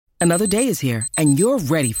Another day is here, and you're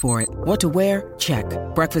ready for it. What to wear? Check.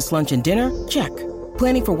 Breakfast, lunch, and dinner? Check.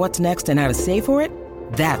 Planning for what's next and how to save for it?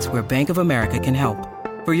 That's where Bank of America can help.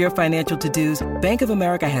 For your financial to-dos, Bank of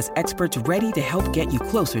America has experts ready to help get you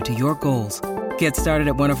closer to your goals. Get started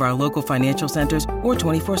at one of our local financial centers or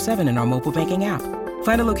 24/7 in our mobile banking app.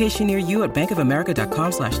 Find a location near you at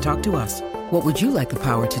bankofamerica.com/talktous. What would you like the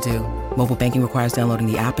power to do? Mobile banking requires downloading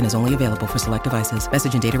the app and is only available for select devices.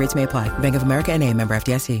 Message and data rates may apply. Bank of America N.A., member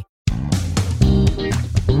FDIC.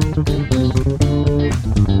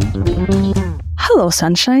 Hello,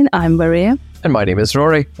 Sunshine. I'm Maria. And my name is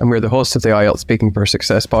Rory, and we're the hosts of the IELTS Speaking for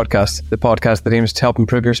Success podcast, the podcast that aims to help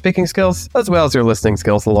improve your speaking skills as well as your listening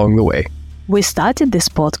skills along the way. We started this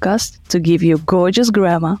podcast to give you gorgeous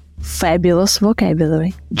grammar, fabulous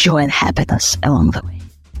vocabulary, joy and happiness along the way.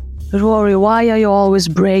 Rory, why are you always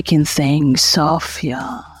breaking things,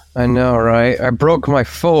 Sophia? I know, right? I broke my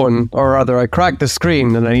phone, or rather I cracked the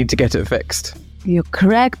screen and I need to get it fixed. You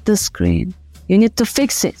cracked the screen. You need to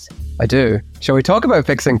fix it. I do. Shall we talk about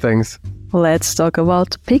fixing things? Let's talk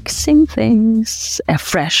about fixing things. A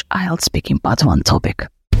fresh IELTS Speaking Part 1 topic.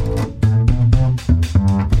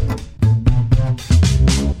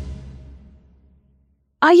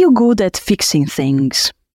 Are you good at fixing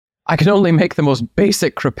things? I can only make the most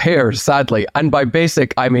basic repairs, sadly. And by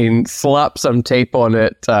basic, I mean slap some tape on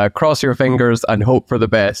it, cross your fingers and hope for the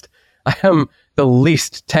best. I am the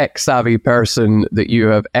least tech-savvy person that you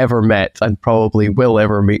have ever met and probably will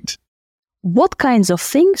ever meet. What kinds of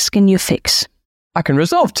things can you fix? I can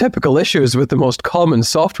resolve typical issues with the most common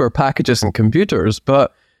software packages and computers,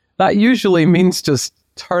 but that usually means just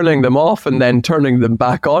turning them off and then turning them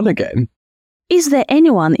back on again. Is there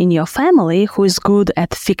anyone in your family who is good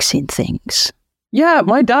at fixing things? Yeah,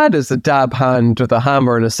 my dad is a dab hand with a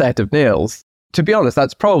hammer and a set of nails. To be honest,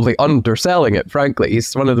 that's probably underselling it, frankly.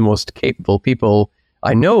 He's one of the most capable people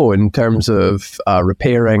I know in terms of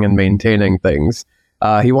repairing and maintaining things.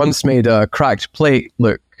 He once made a cracked plate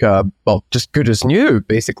look, just good as new,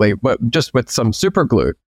 basically, but just with some super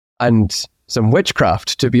glue and some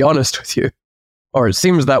witchcraft, to be honest with you. Or it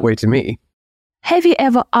seems that way to me. Have you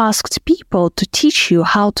ever asked people to teach you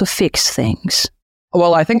how to fix things?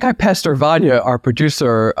 Well, I think I pester Vanya, our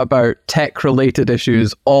producer, about tech-related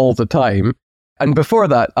issues all the time. And before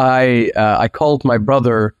that, I called my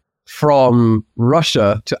brother from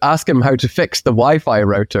Russia to ask him how to fix the Wi-Fi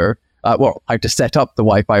router. How to set up the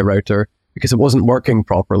Wi-Fi router because it wasn't working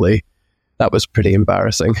properly. That was pretty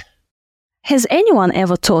embarrassing. Has anyone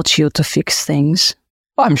ever taught you to fix things?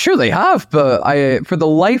 I'm sure they have, but for the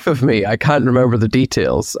life of me, I can't remember the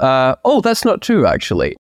details. That's not true,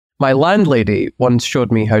 actually. My landlady once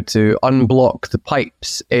showed me how to unblock the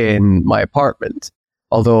pipes in my apartment,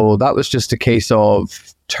 although that was just a case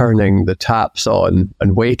of turning the taps on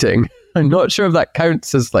and waiting. I'm not sure if that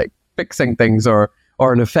counts as like fixing things or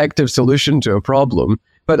an effective solution to a problem,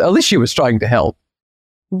 but at least she was trying to help.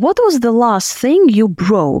 What was the last thing you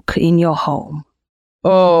broke in your home?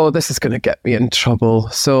 Oh, this is going to get me in trouble.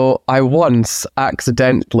 So I once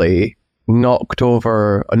accidentally knocked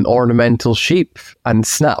over an ornamental sheep and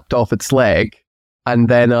snapped off its leg. And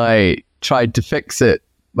then I tried to fix it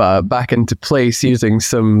back into place using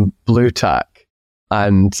some blue tack.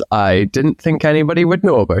 And I didn't think anybody would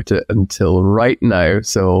know about it until right now.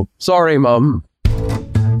 So sorry, Mum.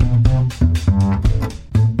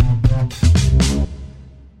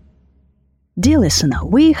 Dear listener,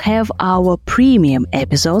 we have our premium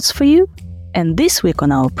episodes for you. And this week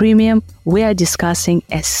on our premium, we are discussing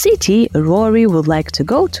a city Rory would like to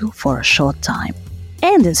go to for a short time.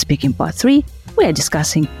 And in Speaking Part 3, we are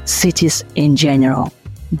discussing cities in general.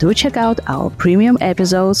 Do check out our premium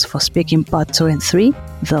episodes for Speaking Part 2 and 3.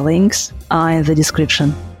 The links are in the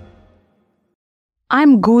description.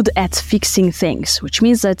 I'm good at fixing things, which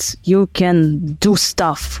means that you can do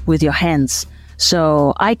stuff with your hands.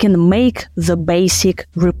 So I can make the basic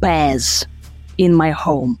repairs in my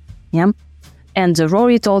home. Yeah. And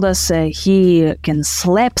Rory told us he can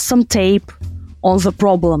slap some tape on the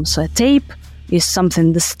problem. So a tape is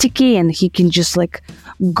something that's sticky and he can just like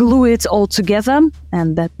glue it all together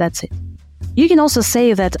and that's it. You can also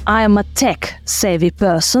say that I am a tech-savvy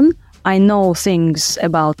person. I know things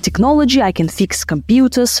about technology. I can fix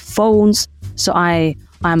computers, phones. So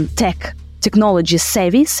I'm technology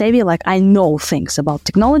savvy, like I know things about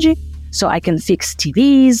technology. So I can fix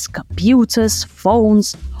TVs, computers,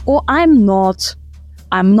 phones. Or I'm not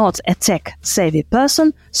a tech-savvy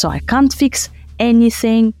person, so I can't fix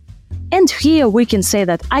anything. And here we can say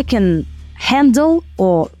that I can handle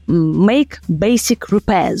or make basic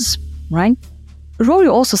repairs, right? Rory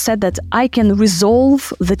also said that I can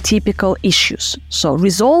resolve the typical issues. So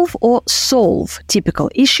resolve or solve typical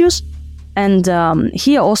issues. And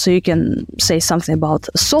here also you can say something about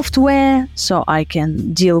software. So I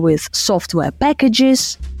can deal with software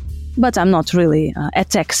packages, but I'm not really a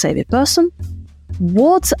tech-savvy person.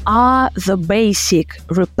 What are the basic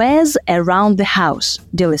repairs around the house,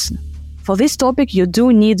 dear listener? For this topic, you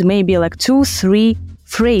do need maybe like 2-3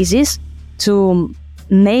 phrases to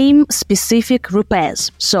name specific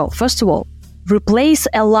repairs. So, first of all, replace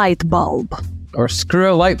a light bulb. Or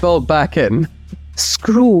screw a light bulb back in.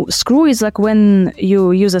 Screw is like when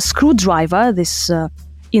you use a screwdriver, this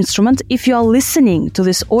instrument. If you are listening to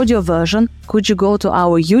this audio version, could you go to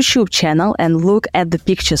our YouTube channel and look at the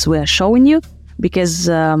pictures we are showing you? Because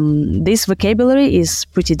this vocabulary is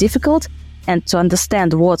pretty difficult, and to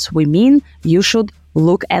understand what we mean, you should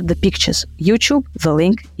look at the pictures. YouTube, the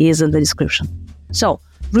link is in the description. So,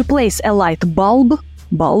 replace a light bulb,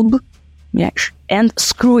 yeah, and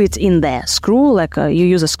screw it in there. Screw, like you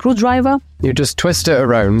use a screwdriver. You just twist it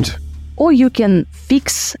around. Or you can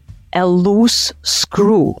fix a loose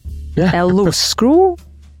screw. Yeah. A loose screw?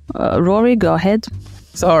 Rory, go ahead.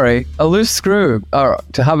 Sorry, a loose screw, or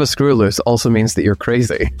to have a screw loose also means that you're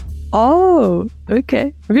crazy. Oh,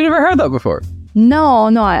 okay. Have you never heard that before? No,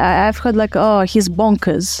 I've heard like, oh, he's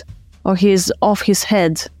bonkers, or he's off his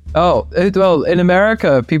head. Oh, well, in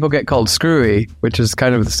America, people get called screwy, which is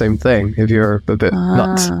kind of the same thing if you're a bit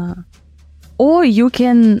nuts. Or you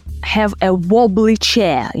can have a wobbly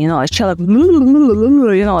chair, a chair like,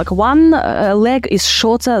 like one leg is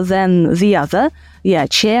shorter than the other. Yeah,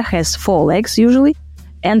 chair has 4 legs usually.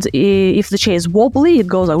 And if the chair is wobbly, it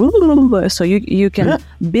goes like, so you can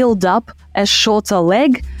build up a shorter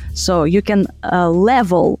leg, so you can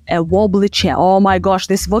level a wobbly chair. Oh my gosh,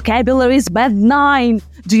 this vocabulary is bad 9.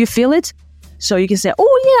 Do you feel it? So you can say,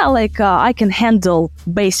 oh yeah, like I can handle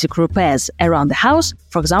basic repairs around the house.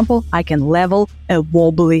 For example, I can level a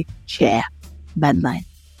wobbly chair. Bad 9.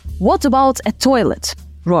 What about a toilet,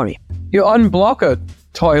 Rory? You unblock a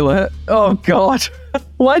toilet? Oh God.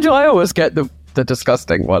 Why do I always get the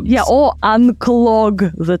disgusting ones? Yeah, or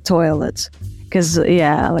unclog the toilet. Because,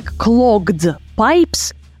 like clogged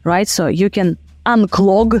pipes, right? So you can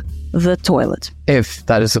unclog the toilet. If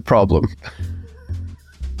that is a problem.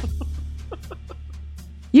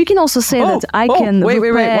 You can also say that I can wait.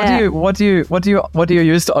 repair... What do you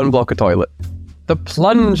use to unblock a toilet? The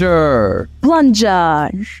plunger. Plunger.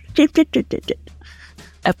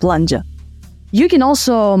 A plunger. You can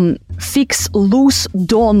also fix loose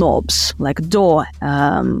doorknobs, like door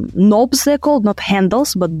knobs they're called, not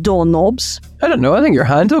handles, but door knobs. I don't know, I think your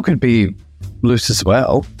handle could be loose as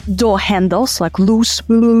well. Door handles, like loose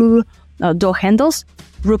door handles.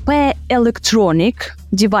 Repair electronic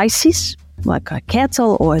devices, like a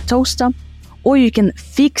kettle or a toaster. Or you can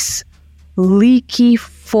fix leaky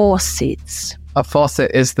faucets. A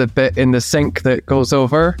faucet is the bit in the sink that goes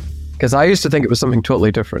over? Because I used to think it was something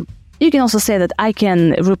totally different. You can also say that I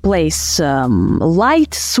can replace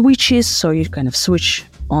light switches, so you kind of switch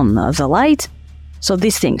on the light. So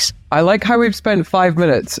these things. I like how we've spent 5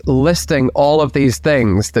 minutes listing all of these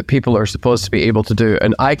things that people are supposed to be able to do,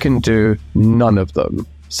 and I can do none of them.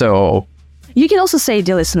 So... You can also say,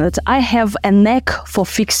 dear listener, that I have a knack for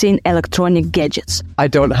fixing electronic gadgets. I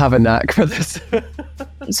don't have a knack for this.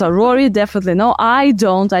 So Rory, definitely no, I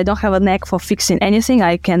don't have a knack for fixing anything.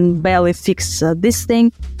 I can barely fix this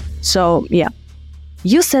thing. So, yeah.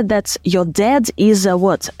 You said that your dad is a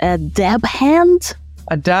dab hand?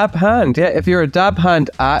 A dab hand, yeah. If you're a dab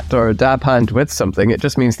hand at or a dab hand with something, it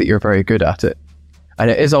just means that you're very good at it.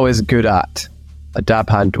 And it is always good at. A dab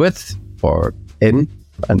hand with or in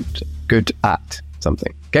and good at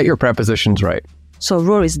something. Get your prepositions right. So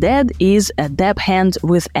Rory's dad is a dab hand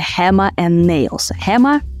with a hammer and nails. A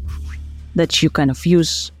hammer that you kind of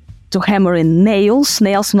use to hammer in nails.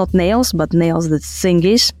 Nails, not nails, but nails, the thing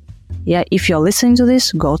is. Yeah, if you're listening to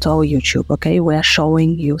this, go to our YouTube, okay? We're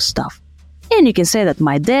showing you stuff. And you can say that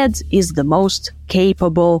my dad is the most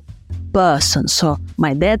capable person. So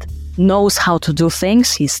my dad knows how to do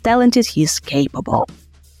things. He's talented, he's capable.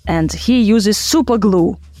 And he uses super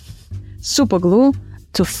glue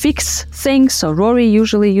to fix things. So Rory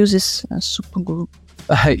usually uses super glue.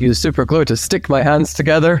 I use super glue to stick my hands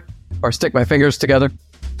together or stick my fingers together.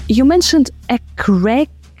 You mentioned a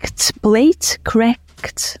cracked plate?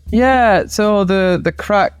 Yeah, so the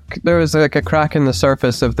crack, there was like a crack in the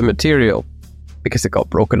surface of the material because it got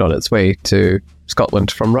broken on its way to Scotland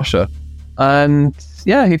from Russia. And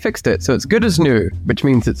yeah, he fixed it. So it's good as new, which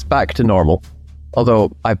means it's back to normal.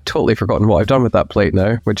 Although I've totally forgotten what I've done with that plate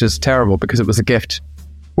now, which is terrible because it was a gift.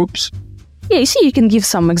 Whoops. Yeah, you see, you can give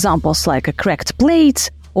some examples like a cracked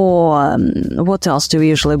plate, or what else do we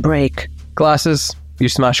usually break? Glasses. You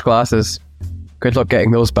smash glasses. Good luck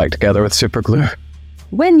getting those back together with super glue.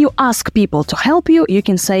 When you ask people to help you, you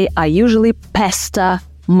can say, I usually pester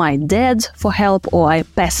my dad for help, or I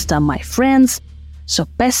pester my friends. So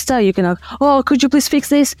pester, you can, could you please fix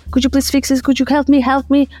this? Could you please fix this? Could you help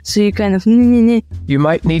me? So you kind of... You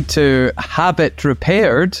might need to have it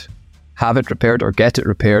repaired or get it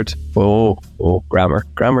repaired. Oh,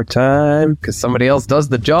 grammar time, because somebody else does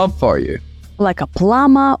the job for you. Like a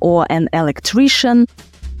plumber or an electrician.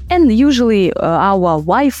 And usually our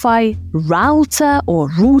Wi-Fi router or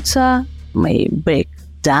router may break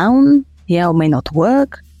down, or may not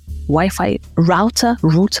work. Wi-Fi router.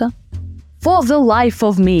 For the life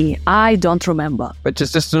of me, I don't remember. Which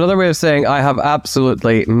is just another way of saying I have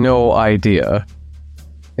absolutely no idea.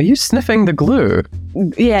 Are you sniffing the glue?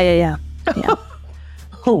 Yeah.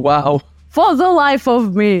 Oh, wow. For the life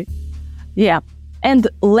of me. Yeah. And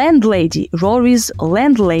Rory's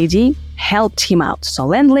landlady helped him out. So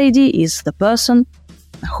landlady is the person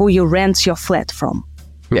who you rent your flat from.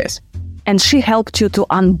 Yes. And she helped you to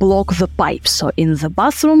unblock the pipes. So in the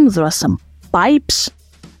bathroom, there are some pipes.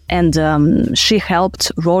 And she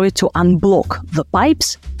helped Rory to unblock the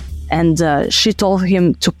pipes. And she told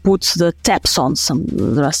him to put the taps on.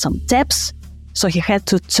 There are some taps. So he had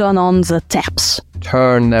to turn on the taps.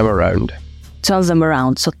 Turn them around.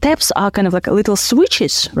 So taps are kind of like little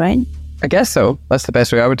switches, right? I guess so. That's the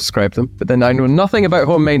best way I would describe them. But then I know nothing about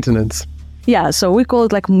home maintenance. Yeah, so we call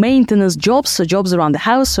it like maintenance jobs, so jobs around the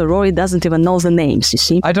house, so Rory doesn't even know the names, you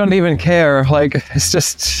see? I don't even care. Like, it's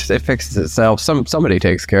just, it fixes itself. Somebody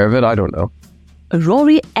takes care of it. I don't know.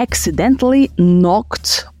 Rory accidentally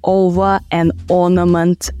knocked over an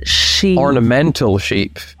ornament sheep. Ornamental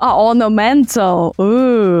sheep. Ornamental.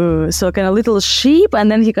 Ooh. So kind of little sheep,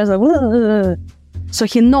 and then he goes like, whoa. So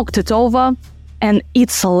he knocked it over, and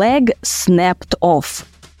its leg snapped off.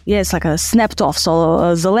 Yeah, it's like a snapped off.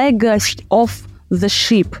 So the leg off the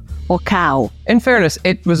sheep or cow. In fairness,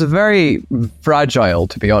 it was very fragile,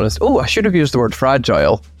 to be honest. Oh, I should have used the word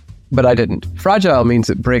fragile, but I didn't. Fragile means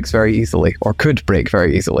it breaks very easily, or could break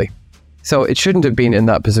very easily. So it shouldn't have been in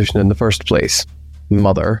that position in the first place.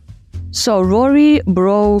 Mother. So Rory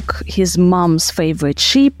broke his mom's favorite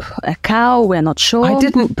sheep, a cow, we're not sure. I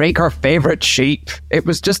didn't break her favorite sheep. It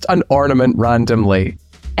was just an ornament randomly.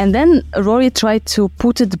 And then Rory tried to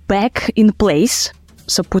put it back in place.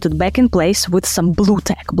 So put it back in place with some blue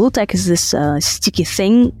tack. Blue tack is this sticky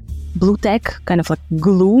thing. Blue tack, kind of like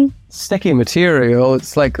glue. Sticky material,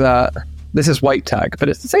 it's like that. This is white tack, but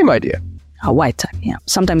it's the same idea. White tack, yeah.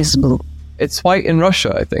 Sometimes it's blue. It's white in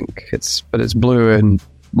Russia, I think. But it's blue in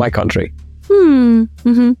my country.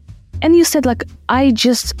 Mm-hmm. And you said, like, I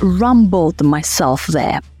just rumbled myself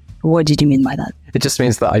there. What did you mean by that? It just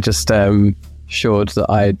means that I just showed that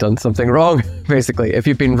I had done something wrong, basically. If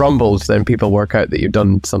you've been rumbled, then people work out that you've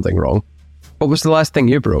done something wrong. What was the last thing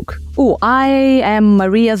you broke? Oh, I am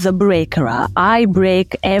Maria the Breaker. I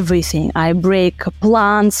break everything. I break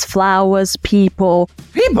plants, flowers, people.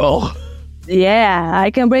 People? Yeah,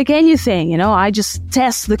 I can break anything, I just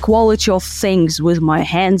test the quality of things with my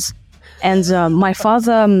hands. And my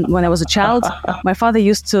father, when I was a child, my father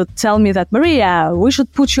used to tell me that, Maria, we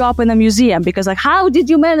should put you up in a museum because, like, how did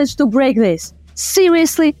you manage to break this?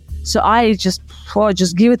 Seriously? So I just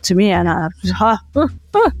give it to me and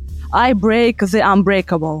I break the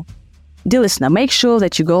unbreakable. Dear listener, make sure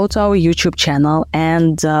that you go to our YouTube channel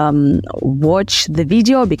and watch the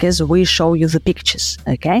video because we show you the pictures,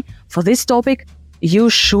 okay? For this topic, you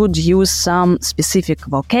should use some specific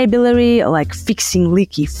vocabulary like fixing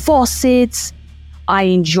leaky faucets. I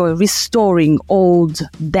enjoy restoring old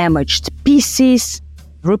damaged pieces,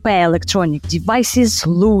 repair electronic devices,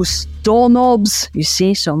 loose doorknobs, you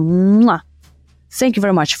see? So, thank you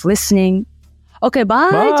very much for listening. Okay,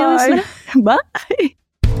 bye. Dear listener. Bye.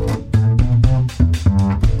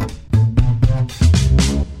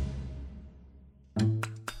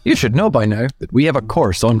 You should know by now that we have a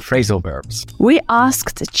course on phrasal verbs. We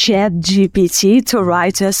asked ChatGPT to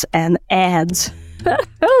write us an ad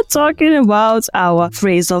talking about our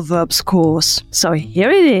phrasal verbs course. So here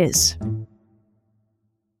it is.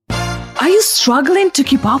 Are you struggling to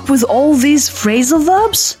keep up with all these phrasal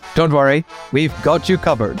verbs? Don't worry, we've got you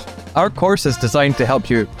covered. Our course is designed to help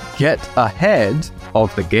you get ahead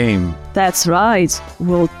of the game. That's right.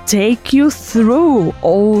 We'll take you through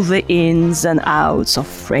all the ins and outs of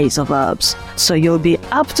phrasal verbs, so you'll be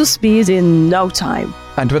up to speed in no time.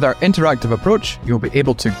 And with our interactive approach, you'll be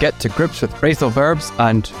able to get to grips with phrasal verbs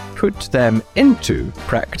and put them into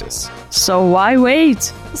practice. So why wait?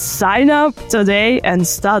 Sign up today and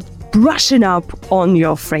start brushing up on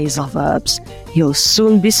your phrasal verbs. You'll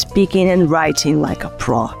soon be speaking and writing like a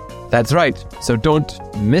pro. That's right. So don't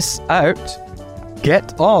miss out.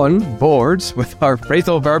 Get on board with our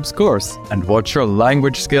phrasal verbs course and watch your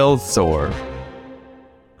language skills soar.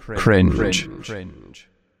 Cringe.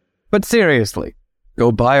 But seriously,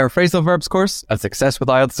 go buy our phrasal verbs course at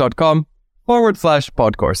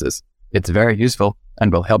successwithielts.com/podcourses. It's very useful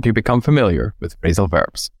and will help you become familiar with phrasal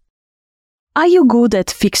verbs. Are you good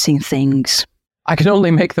at fixing things? I can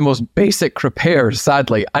only make the most basic repairs,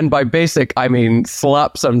 sadly. And by basic, I mean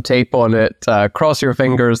slap some tape on it, cross your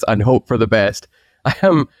fingers and hope for the best. I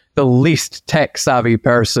am the least tech-savvy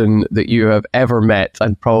person that you have ever met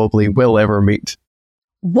and probably will ever meet.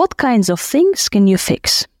 What kinds of things can you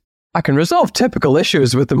fix? I can resolve typical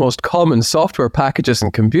issues with the most common software packages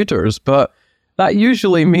and computers, but that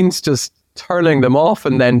usually means just turning them off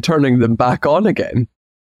and then turning them back on again.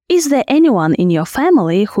 Is there anyone in your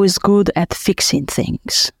family who is good at fixing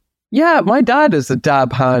things? Yeah, my dad is a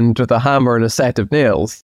dab hand with a hammer and a set of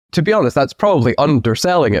nails. To be honest, that's probably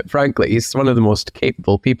underselling it, frankly. He's one of the most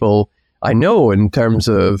capable people I know in terms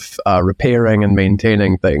of repairing and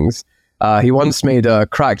maintaining things. He once made a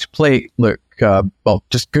cracked plate look,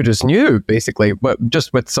 just good as new, basically, but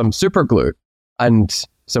just with some super glue and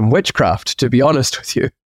some witchcraft, to be honest with you.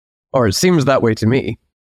 Or it seems that way to me.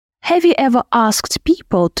 Have you ever asked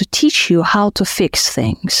people to teach you how to fix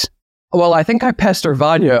things? Well, I think I pester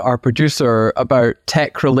Vanya, our producer, about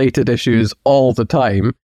tech-related issues all the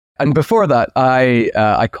time. And before that,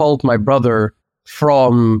 I called my brother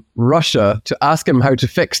from Russia to ask him how to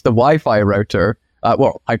fix the Wi-Fi router.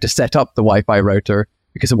 How to set up the Wi-Fi router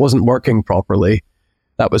because it wasn't working properly.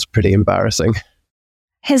 That was pretty embarrassing.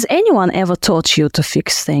 Has anyone ever taught you to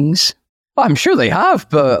fix things? I'm sure they have,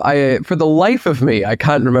 but for the life of me, I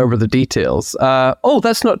can't remember the details.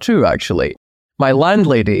 That's not true, actually. My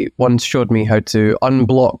landlady once showed me how to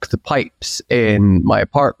unblock the pipes in my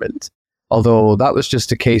apartment, although that was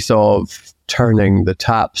just a case of turning the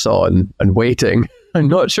taps on and waiting. I'm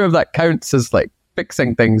not sure if that counts as like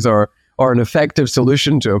fixing things or an effective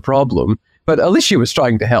solution to a problem, but at least she was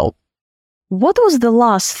trying to help. What was the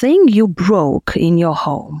last thing you broke in your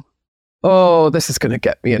home? Oh, this is going to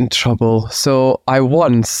get me in trouble. So I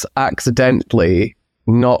once accidentally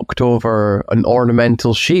knocked over an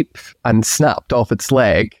ornamental sheep and snapped off its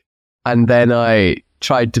leg. And then I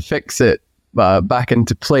tried to fix it back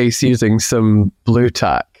into place using some blue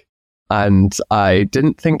tack. And I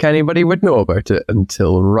didn't think anybody would know about it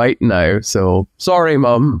until right now. So sorry,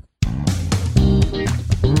 Mum.